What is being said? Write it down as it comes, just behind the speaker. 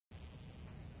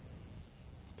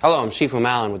Hello, I'm Fu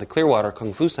Malin with the Clearwater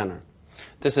Kung Fu Center.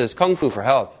 This is Kung Fu for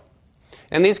Health.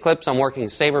 In these clips, I'm working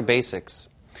Saber Basics.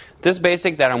 This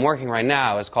basic that I'm working right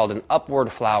now is called an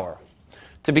upward flower.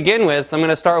 To begin with, I'm going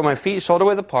to start with my feet shoulder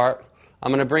width apart. I'm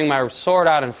going to bring my sword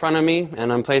out in front of me, and I'm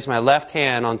going to place my left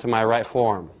hand onto my right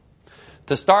forearm.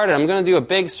 To start it, I'm going to do a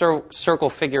big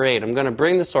circle figure 8. I'm going to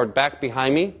bring the sword back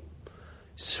behind me,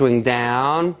 swing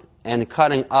down, and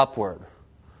cutting upward.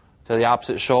 To the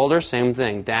opposite shoulder, same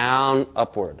thing, down,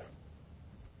 upward.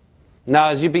 Now,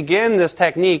 as you begin this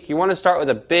technique, you want to start with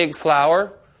a big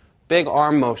flower, big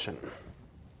arm motion.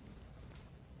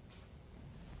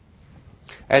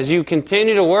 As you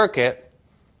continue to work it,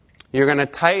 you're going to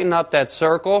tighten up that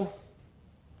circle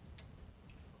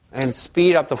and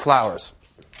speed up the flowers.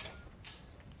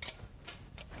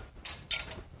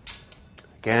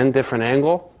 Again, different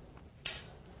angle.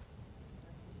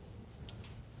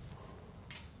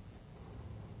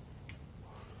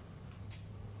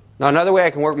 Now, another way I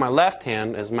can work my left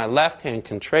hand is my left hand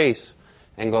can trace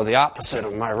and go the opposite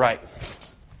of my right.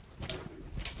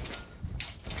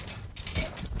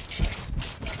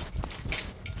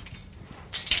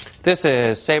 This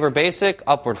is Saber Basic,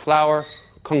 Upward Flower,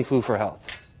 Kung Fu for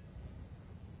Health.